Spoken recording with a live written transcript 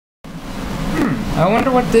I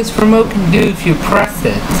wonder what this remote can do if you press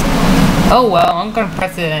it. Oh well, I'm gonna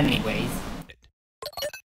press it anyways.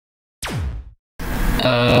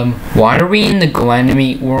 Why are we in the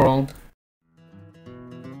GoAnimate world?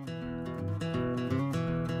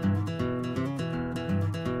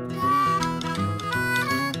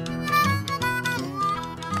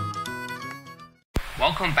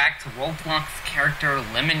 Welcome back to Roblox character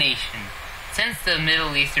elimination. Since the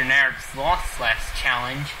Middle Eastern Arabs lost last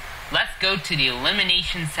challenge, let's go to the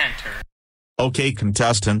Elimination Center. Okay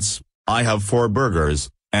contestants, I have 4 burgers,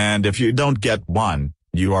 and if you don't get one,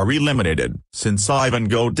 you are eliminated. Since Ivan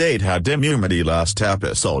GoAnimate had immunity last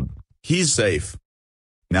episode, he's safe.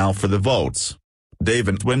 Now for the votes. Dave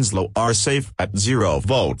and Winslow are safe at 0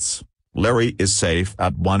 votes. Larry is safe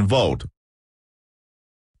at 1 vote.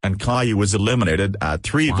 And Caillou is eliminated at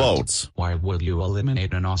 3 votes. Why would you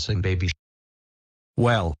eliminate an awesome baby?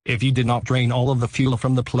 Well, if you did not drain all of the fuel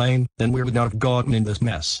from the plane, then we would not have gotten in this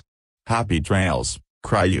mess. Happy trails,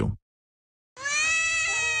 Caillou.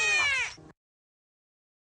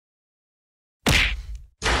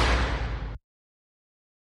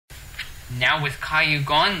 Now with Caillou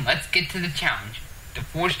gone, let's get to the challenge. The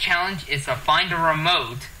 4th challenge is to find a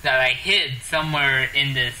remote that I hid somewhere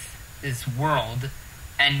in this world.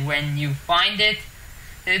 And when you find it,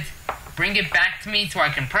 bring it back to me so I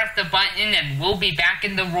can press the button and we'll be back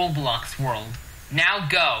in the Roblox world. Now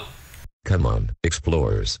go! Come on,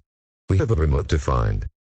 explorers. We have a remote to find.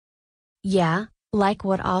 Yeah, like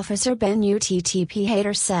what Officer Ben UTTP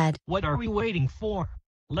hater said. What are we waiting for?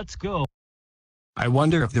 Let's go. I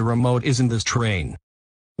wonder if the remote is in this train.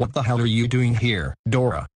 What the hell are you doing here,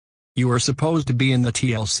 Dora? You are supposed to be in the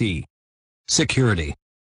TLC. Security.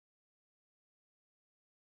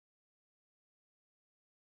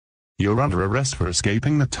 You're under arrest for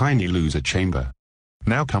escaping the tiny loser chamber.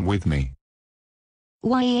 Now come with me.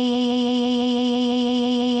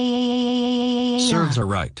 Serves are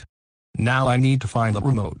right. Now I need to find the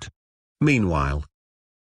remote. Meanwhile,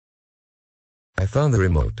 I found the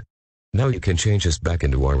remote. Now you can change us back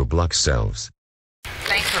into our Roblox selves.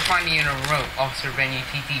 Thanks for finding a remote, Officer Ben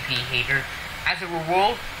UTTP hater. As a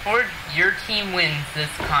reward, your team wins this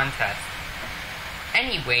contest.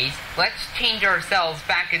 Anyways, let's change ourselves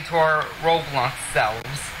back into our Roblox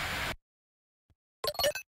selves.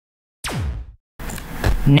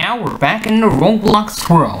 Now we're back in the Roblox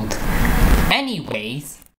world.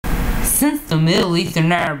 Anyways, since the Middle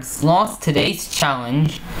Eastern Arabs lost today's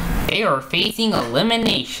challenge, they are facing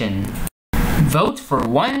elimination. Vote for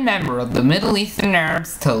 1 member of the Middle Eastern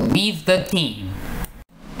Arabs to leave the team.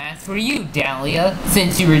 As for you, Dahlia,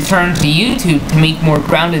 since you returned to YouTube to make more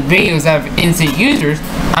grounded videos out of innocent users,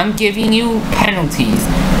 I'm giving you penalties.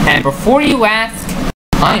 And before you ask,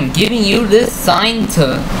 I'm giving you this sign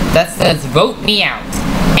that says vote me out.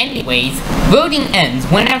 Anyways, voting ends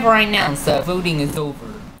whenever I announce that voting is over.